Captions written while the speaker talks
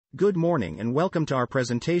Good morning and welcome to our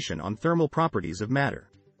presentation on thermal properties of matter.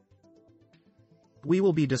 We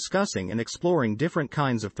will be discussing and exploring different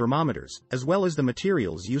kinds of thermometers, as well as the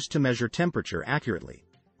materials used to measure temperature accurately.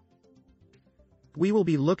 We will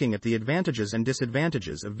be looking at the advantages and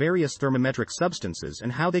disadvantages of various thermometric substances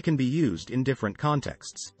and how they can be used in different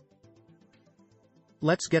contexts.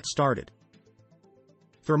 Let's get started.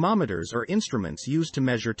 Thermometers are instruments used to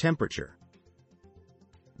measure temperature.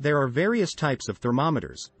 There are various types of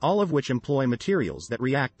thermometers, all of which employ materials that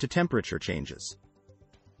react to temperature changes.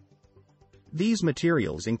 These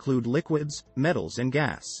materials include liquids, metals and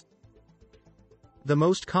gas. The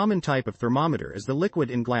most common type of thermometer is the liquid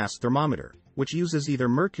in glass thermometer, which uses either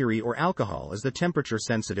mercury or alcohol as the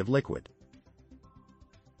temperature-sensitive liquid.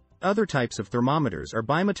 Other types of thermometers are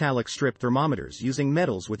bimetallic strip thermometers using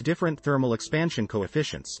metals with different thermal expansion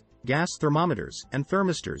coefficients, gas thermometers, and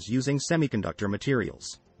thermistors using semiconductor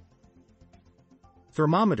materials.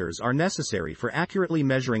 Thermometers are necessary for accurately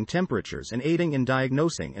measuring temperatures and aiding in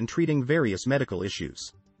diagnosing and treating various medical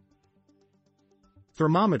issues.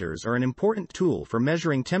 Thermometers are an important tool for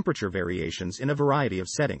measuring temperature variations in a variety of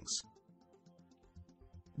settings.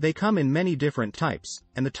 They come in many different types,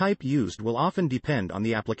 and the type used will often depend on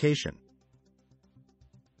the application.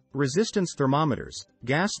 Resistance thermometers,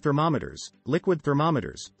 gas thermometers, liquid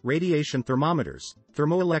thermometers, radiation thermometers,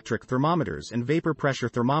 thermoelectric thermometers and vapor pressure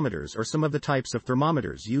thermometers are some of the types of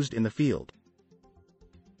thermometers used in the field.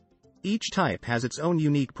 Each type has its own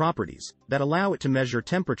unique properties that allow it to measure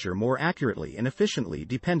temperature more accurately and efficiently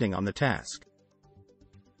depending on the task.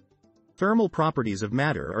 Thermal properties of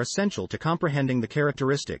matter are essential to comprehending the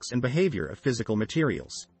characteristics and behavior of physical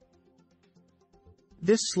materials.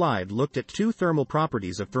 This slide looked at two thermal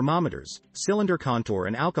properties of thermometers, cylinder contour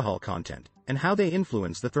and alcohol content, and how they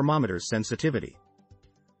influence the thermometer's sensitivity.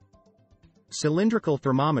 Cylindrical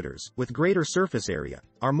thermometers, with greater surface area,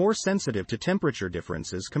 are more sensitive to temperature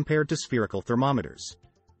differences compared to spherical thermometers.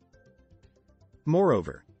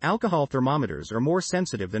 Moreover, alcohol thermometers are more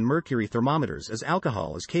sensitive than mercury thermometers as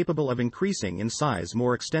alcohol is capable of increasing in size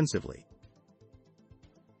more extensively.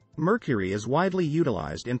 Mercury is widely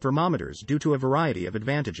utilized in thermometers due to a variety of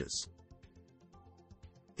advantages.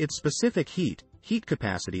 Its specific heat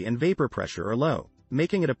capacity and vapor pressure are low,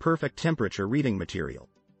 making it a perfect temperature reading material.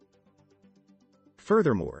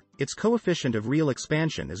 Furthermore, its coefficient of real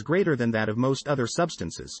expansion is greater than that of most other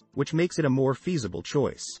substances, which makes it a more feasible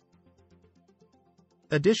choice.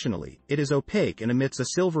 Additionally, it is opaque and emits a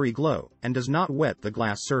silvery glow, and does not wet the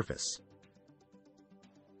glass surface.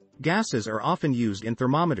 Gases are often used in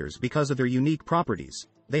thermometers because of their unique properties.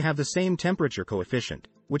 They have the same temperature coefficient,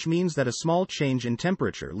 which means that a small change in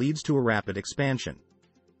temperature leads to a rapid expansion.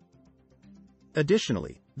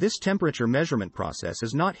 Additionally, this temperature measurement process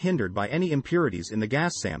is not hindered by any impurities in the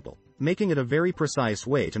gas sample, making it a very precise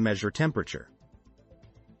way to measure temperature.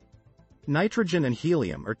 Nitrogen and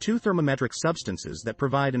helium are two thermometric substances that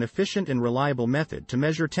provide an efficient and reliable method to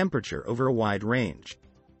measure temperature over a wide range.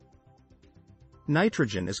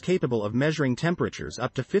 Nitrogen is capable of measuring temperatures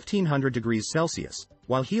up to 1500 degrees Celsius,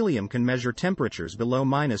 while helium can measure temperatures below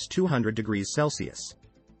 -200 degrees Celsius.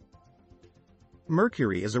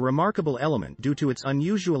 Mercury is a remarkable element due to its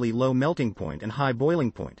unusually low melting point and high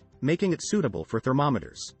boiling point, making it suitable for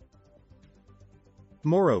thermometers.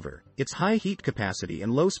 Moreover, its high heat capacity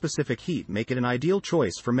and low specific heat make it an ideal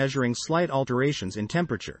choice for measuring slight alterations in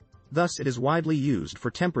temperature, thus it is widely used for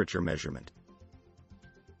temperature measurement.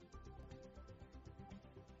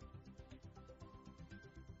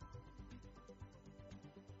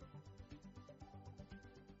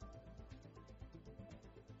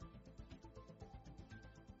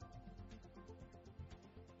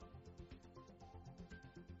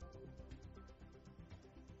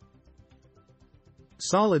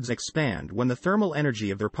 Solids expand when the thermal energy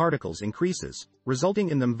of their particles increases, resulting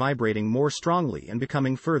in them vibrating more strongly and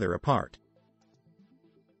becoming further apart.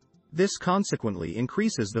 This consequently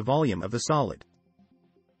increases the volume of the solid.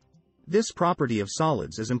 This property of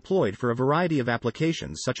solids is employed for a variety of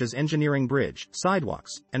applications such as engineering bridge,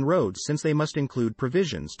 sidewalks, and roads since they must include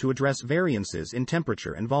provisions to address variances in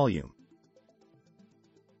temperature and volume.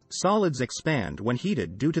 Solids expand when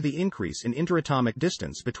heated due to the increase in interatomic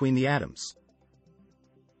distance between the atoms.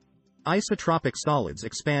 Isotropic solids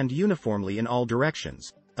expand uniformly in all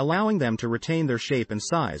directions, allowing them to retain their shape and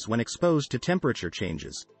size when exposed to temperature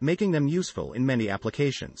changes, making them useful in many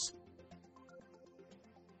applications.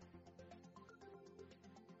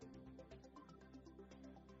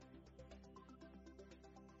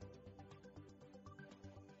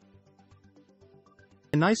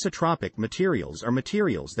 Anisotropic materials are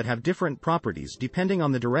materials that have different properties depending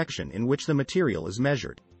on the direction in which the material is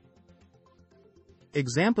measured.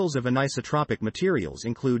 Examples of anisotropic materials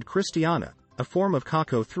include Christiana, a form of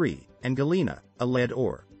Ca-3, and galena, a lead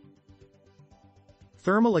ore.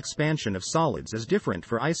 Thermal expansion of solids is different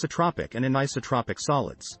for isotropic and anisotropic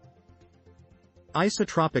solids.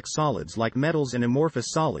 Isotropic solids like metals and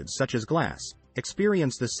amorphous solids such as glass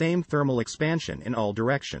experience the same thermal expansion in all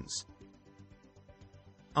directions.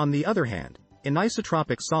 On the other hand,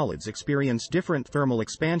 anisotropic solids experience different thermal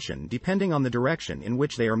expansion depending on the direction in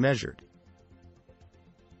which they are measured.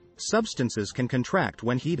 Substances can contract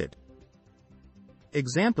when heated.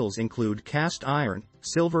 Examples include cast iron,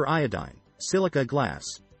 silver iodine, silica glass,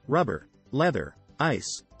 rubber, leather,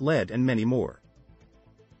 ice, lead and many more.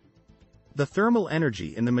 The thermal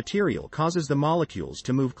energy in the material causes the molecules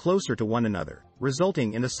to move closer to one another,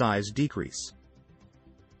 resulting in a size decrease.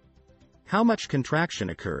 How much contraction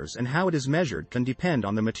occurs and how it is measured can depend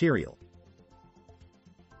on the material.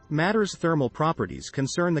 Matter's thermal properties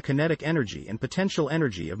concern the kinetic energy and potential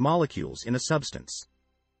energy of molecules in a substance.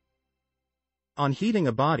 On heating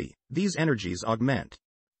a body, these energies augment.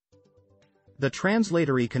 The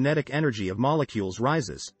translatory kinetic energy of molecules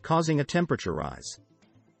rises, causing a temperature rise.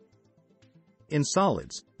 In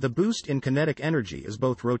solids, the boost in kinetic energy is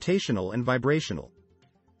both rotational and vibrational.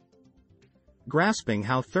 Grasping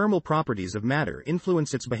how thermal properties of matter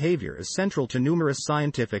influence its behavior is central to numerous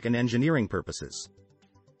scientific and engineering purposes.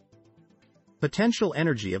 Potential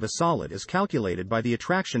energy of a solid is calculated by the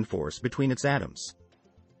attraction force between its atoms.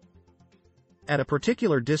 At a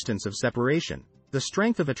particular distance of separation, the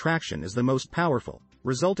strength of attraction is the most powerful,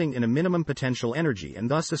 resulting in a minimum potential energy and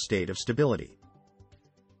thus a state of stability.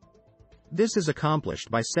 This is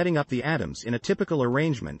accomplished by setting up the atoms in a typical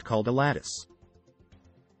arrangement called a lattice.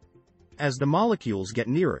 As the molecules get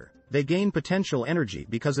nearer, they gain potential energy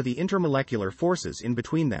because of the intermolecular forces in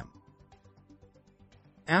between them.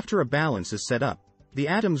 After a balance is set up, the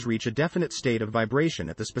atoms reach a definite state of vibration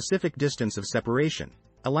at the specific distance of separation,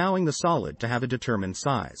 allowing the solid to have a determined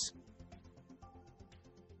size.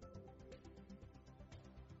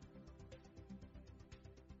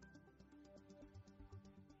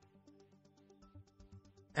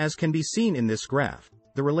 As can be seen in this graph,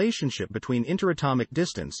 the relationship between interatomic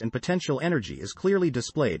distance and potential energy is clearly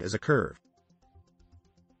displayed as a curve.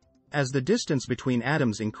 As the distance between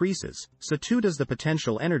atoms increases, so too does the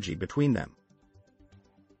potential energy between them.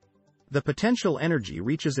 The potential energy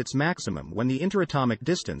reaches its maximum when the interatomic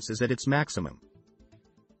distance is at its maximum.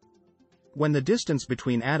 When the distance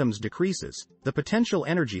between atoms decreases, the potential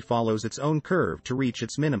energy follows its own curve to reach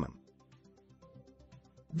its minimum.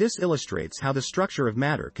 This illustrates how the structure of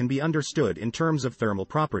matter can be understood in terms of thermal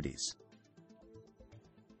properties.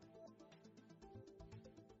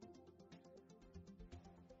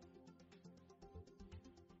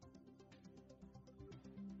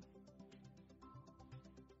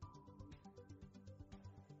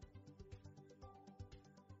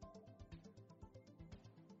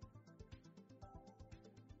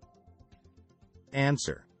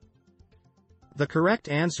 Answer. The correct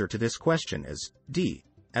answer to this question is D,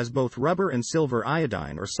 as both rubber and silver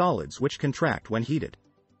iodine are solids which contract when heated.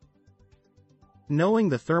 Knowing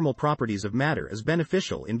the thermal properties of matter is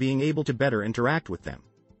beneficial in being able to better interact with them.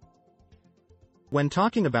 When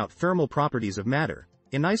talking about thermal properties of matter,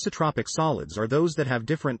 anisotropic solids are those that have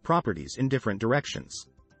different properties in different directions.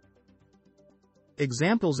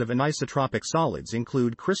 Examples of anisotropic solids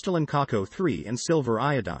include crystalline Ca-3 and silver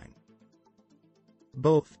iodine.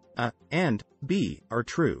 Both A and B are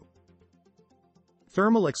true.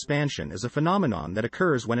 Thermal expansion is a phenomenon that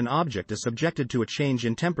occurs when an object is subjected to a change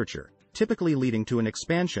in temperature, typically leading to an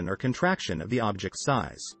expansion or contraction of the object's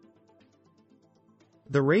size.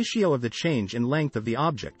 The ratio of the change in length of the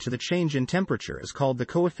object to the change in temperature is called the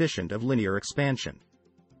coefficient of linear expansion.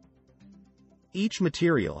 Each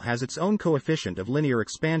material has its own coefficient of linear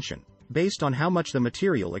expansion, based on how much the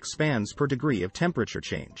material expands per degree of temperature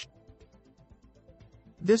change.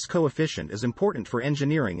 This coefficient is important for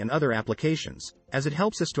engineering and other applications, as it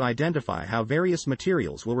helps us to identify how various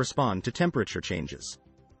materials will respond to temperature changes.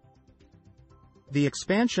 The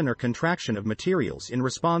expansion or contraction of materials in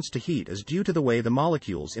response to heat is due to the way the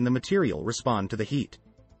molecules in the material respond to the heat.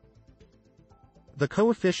 The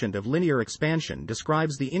coefficient of linear expansion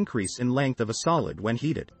describes the increase in length of a solid when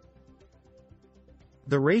heated.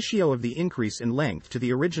 The ratio of the increase in length to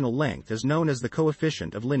the original length is known as the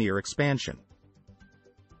coefficient of linear expansion.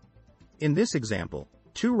 In this example,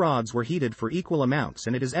 two rods were heated for equal amounts,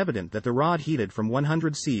 and it is evident that the rod heated from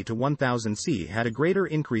 100 C to 1000 C had a greater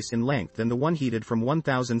increase in length than the one heated from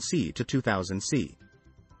 1000 C to 2000 C.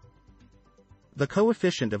 The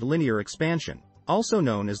coefficient of linear expansion, also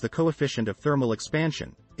known as the coefficient of thermal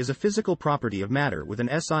expansion, is a physical property of matter with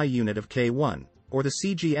an SI unit of K1, or the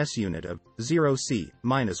CGS unit of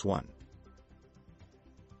 0C-1.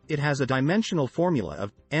 It has a dimensional formula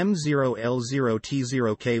of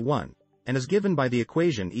M0L0T0K1, and is given by the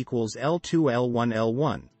equation equals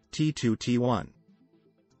L2L1L1, T2T1.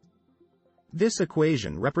 This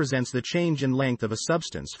equation represents the change in length of a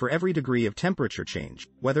substance for every degree of temperature change,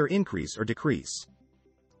 whether increase or decrease.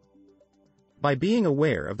 By being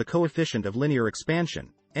aware of the coefficient of linear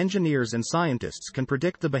expansion, engineers and scientists can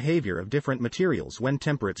predict the behavior of different materials when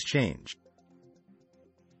temperatures change.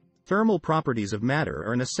 Thermal properties of matter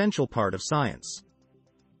are an essential part of science.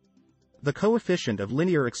 The coefficient of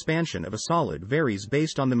linear expansion of a solid varies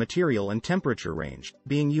based on the material and temperature range,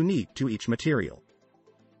 being unique to each material.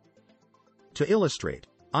 To illustrate,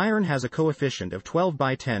 iron has a coefficient of 12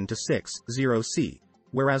 by 10 to 6, 0C,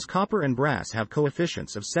 whereas copper and brass have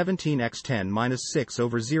coefficients of 17x10⁻⁶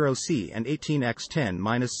 over 0C and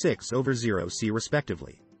 18x10⁻⁶ over 0C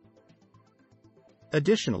respectively.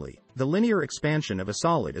 Additionally, the linear expansion of a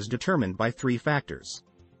solid is determined by three factors: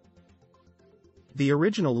 the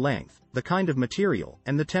original length, the kind of material,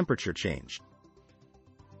 and the temperature change.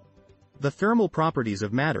 The thermal properties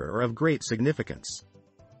of matter are of great significance.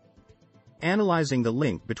 Analyzing the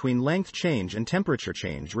link between length change and temperature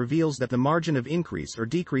change reveals that the margin of increase or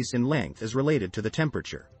decrease in length is related to the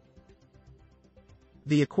temperature.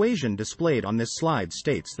 The equation displayed on this slide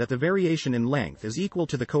states that the variation in length is equal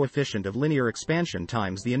to the coefficient of linear expansion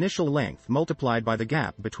times the initial length multiplied by the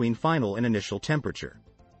gap between final and initial temperature.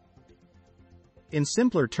 In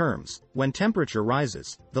simpler terms, when temperature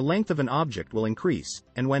rises, the length of an object will increase,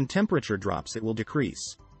 and when temperature drops it will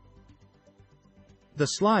decrease. The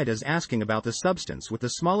slide is asking about the substance with the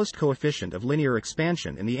smallest coefficient of linear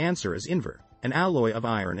expansion, and the answer is invar, an alloy of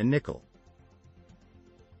iron and nickel.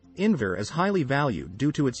 Invar is highly valued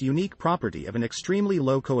due to its unique property of an extremely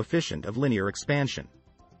low coefficient of linear expansion.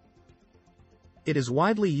 It is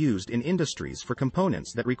widely used in industries for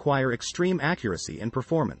components that require extreme accuracy and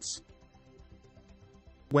performance.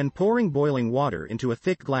 When pouring boiling water into a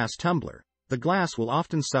thick glass tumbler, the glass will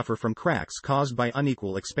often suffer from cracks caused by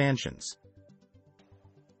unequal expansions.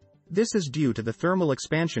 This is due to the thermal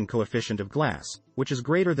expansion coefficient of glass, which is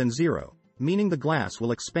greater than 0, meaning the glass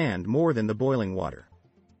will expand more than the boiling water.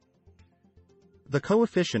 The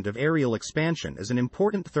coefficient of areal expansion is an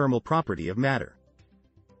important thermal property of matter.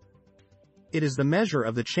 It is the measure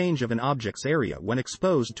of the change of an object's area when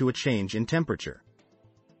exposed to a change in temperature.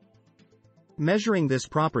 Measuring this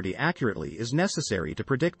property accurately is necessary to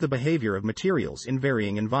predict the behavior of materials in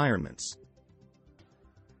varying environments.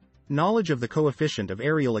 Knowledge of the coefficient of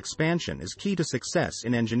areal expansion is key to success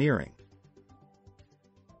in engineering.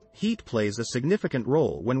 Heat plays a significant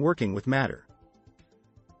role when working with matter.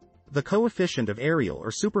 The coefficient of areal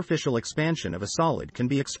or superficial expansion of a solid can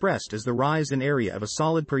be expressed as the rise in area of a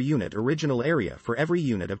solid per unit original area for every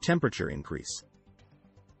unit of temperature increase.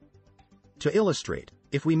 To illustrate,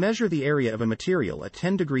 if we measure the area of a material at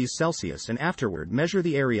 10 degrees Celsius and afterward measure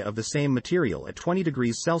the area of the same material at 20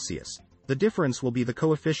 degrees Celsius, the difference will be the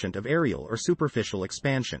coefficient of areal or superficial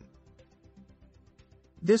expansion.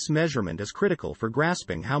 This measurement is critical for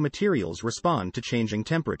grasping how materials respond to changing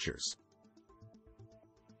temperatures.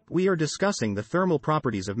 We are discussing the thermal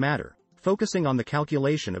properties of matter, focusing on the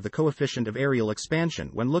calculation of the coefficient of areal expansion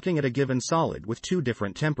when looking at a given solid with two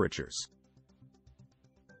different temperatures.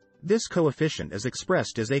 This coefficient is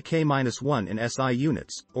expressed as AK-1 in SI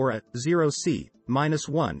units, or a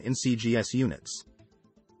 0C-1 in CGS units.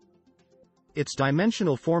 Its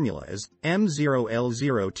dimensional formula is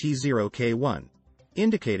M0L0T0K1,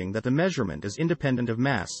 indicating that the measurement is independent of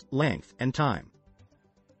mass, length, and time.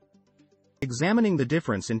 Examining the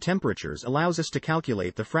difference in temperatures allows us to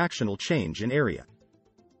calculate the fractional change in area.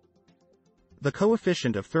 The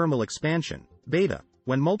coefficient of thermal expansion, beta,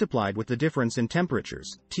 when multiplied with the difference in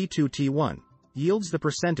temperatures, T2 T1, yields the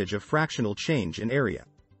percentage of fractional change in area.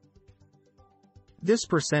 This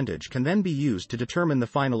percentage can then be used to determine the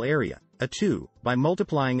final area, A2, by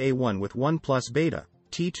multiplying A1 with 1 plus beta,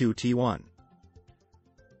 T2 T1.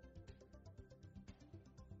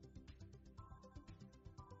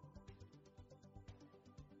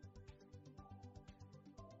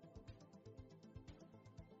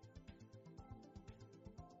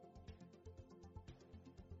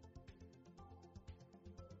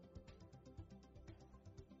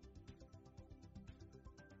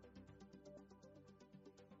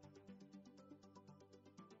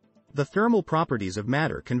 The thermal properties of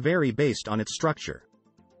matter can vary based on its structure.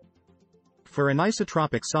 For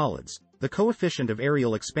anisotropic solids, the coefficient of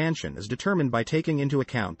areal expansion is determined by taking into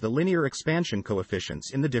account the linear expansion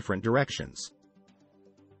coefficients in the different directions.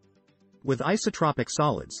 With isotropic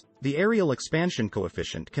solids, the areal expansion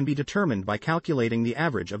coefficient can be determined by calculating the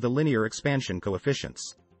average of the linear expansion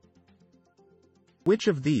coefficients. Which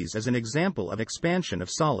of these is an example of expansion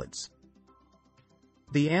of solids?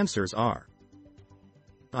 The answers are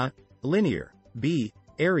A. Linear, B.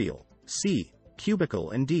 Areal, C.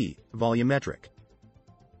 Cubical, and D. Volumetric.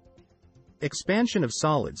 Expansion of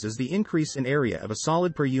solids is the increase in area of a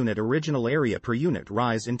solid per unit original area per unit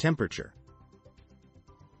rise in temperature.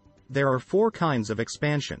 There are 4 kinds of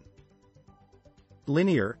expansion: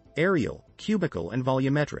 linear, areal, cubical, and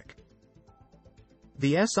volumetric.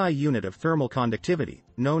 The SI unit of thermal conductivity,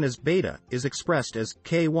 known as beta, is expressed as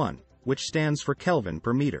K1, which stands for Kelvin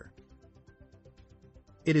per meter.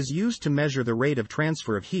 It is used to measure the rate of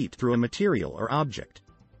transfer of heat through a material or object.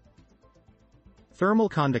 Thermal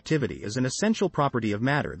conductivity is an essential property of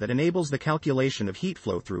matter that enables the calculation of heat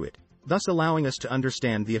flow through it, thus allowing us to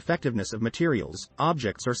understand the effectiveness of materials,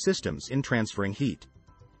 objects, or systems in transferring heat.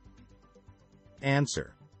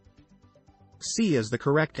 Answer: C is the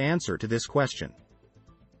correct answer to this question.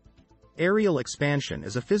 Areal expansion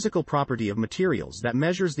is a physical property of materials that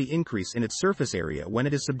measures the increase in its surface area when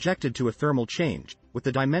it is subjected to a thermal change, with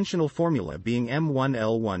the dimensional formula being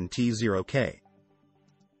M1L1T0K.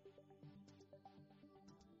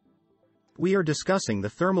 We are discussing the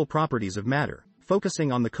thermal properties of matter,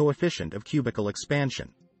 focusing on the coefficient of cubical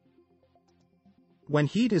expansion. When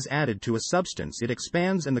heat is added to a substance, it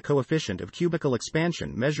expands, and the coefficient of cubical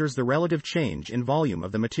expansion measures the relative change in volume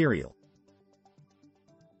of the material.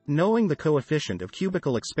 Knowing the coefficient of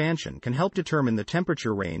cubical expansion can help determine the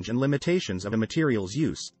temperature range and limitations of a material's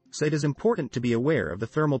use, so it is important to be aware of the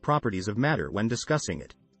thermal properties of matter when discussing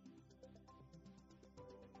it.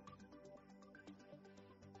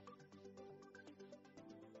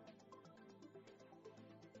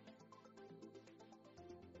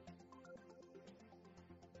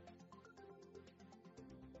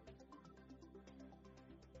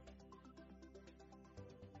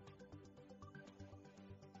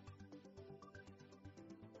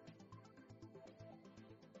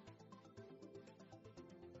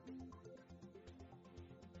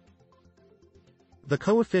 The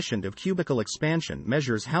coefficient of cubical expansion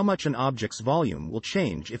measures how much an object's volume will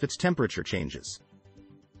change if its temperature changes.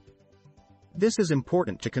 This is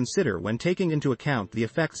important to consider when taking into account the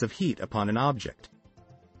effects of heat upon an object.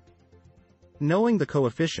 Knowing the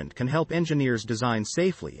coefficient can help engineers design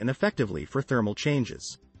safely and effectively for thermal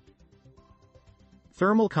changes.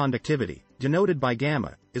 Thermal conductivity, denoted by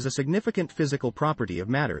gamma, is a significant physical property of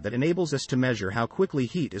matter that enables us to measure how quickly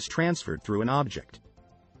heat is transferred through an object.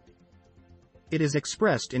 It is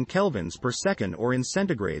expressed in kelvins per second or in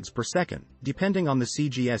centigrades per second, depending on the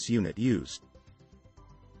CGS unit used.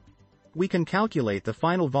 We can calculate the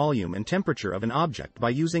final volume and temperature of an object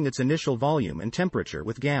by using its initial volume and temperature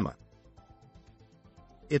with gamma.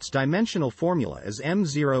 Its dimensional formula is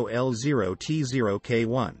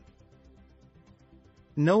M0L0T0K1.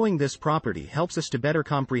 Knowing this property helps us to better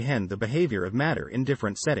comprehend the behavior of matter in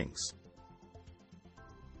different settings.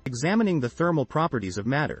 Examining the thermal properties of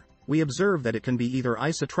matter, we observe that it can be either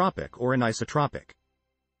isotropic or anisotropic.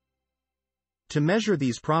 To measure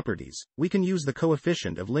these properties, we can use the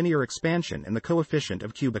coefficient of linear expansion and the coefficient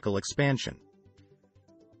of cubical expansion.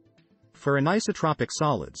 For anisotropic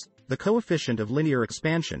solids, the coefficient of linear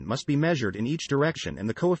expansion must be measured in each direction, and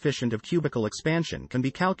the coefficient of cubical expansion can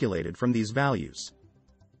be calculated from these values.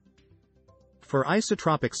 For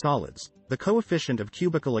isotropic solids, the coefficient of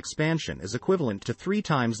cubical expansion is equivalent to 3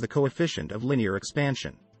 times the coefficient of linear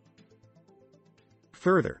expansion.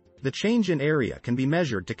 Further, the change in area can be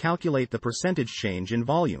measured to calculate the percentage change in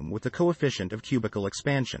volume with the coefficient of cubical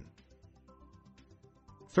expansion.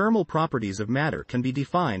 Thermal properties of matter can be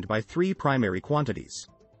defined by 3 primary quantities: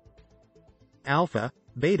 alpha,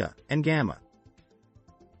 beta, and gamma.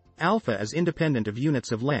 Alpha is independent of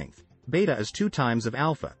units of length, beta is 2 times of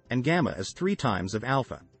alpha, and gamma is 3 times of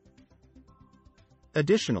alpha.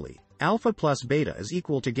 Additionally, alpha plus beta is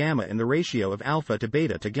equal to gamma, and the ratio of alpha to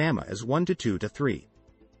beta to gamma is 1 to 2 to 3.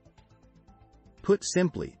 Put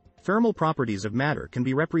simply, thermal properties of matter can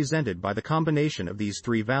be represented by the combination of these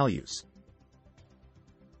 3 values.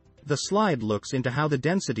 The slide looks into how the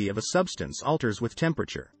density of a substance alters with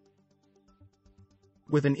temperature.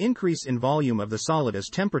 With an increase in volume of the solid as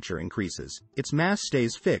temperature increases, its mass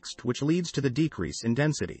stays fixed, which leads to the decrease in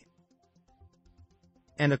density.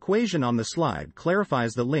 An equation on the slide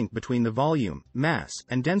clarifies the link between the volume, mass,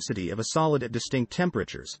 and density of a solid at distinct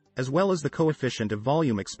temperatures, as well as the coefficient of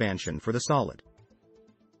volume expansion for the solid.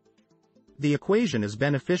 The equation is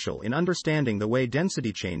beneficial in understanding the way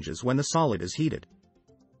density changes when the solid is heated.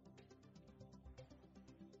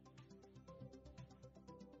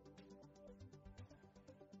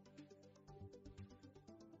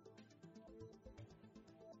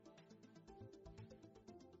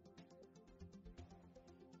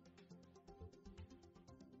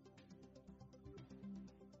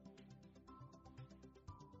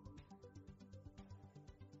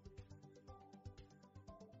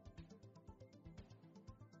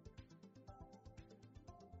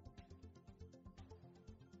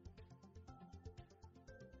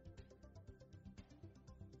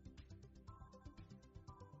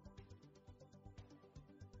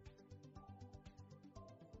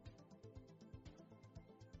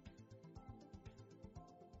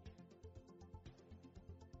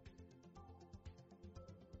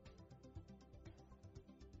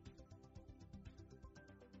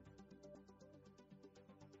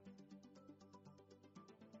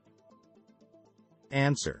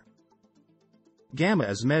 Answer. Gamma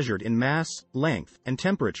is measured in mass, length, and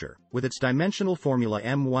temperature, with its dimensional formula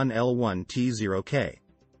M1L1T0K.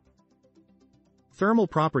 Thermal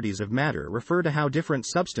properties of matter refer to how different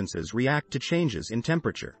substances react to changes in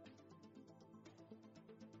temperature.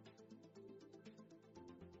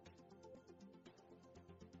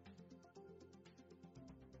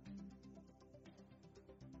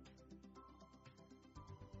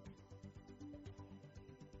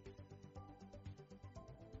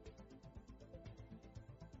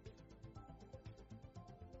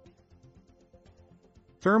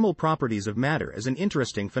 Thermal properties of matter is an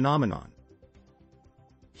interesting phenomenon.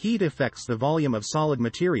 Heat affects the volume of solid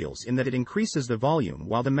materials in that it increases the volume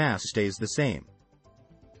while the mass stays the same.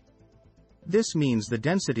 This means the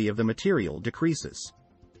density of the material decreases.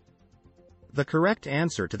 The correct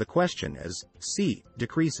answer to the question is C,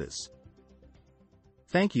 decreases.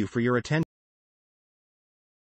 Thank you for your attention.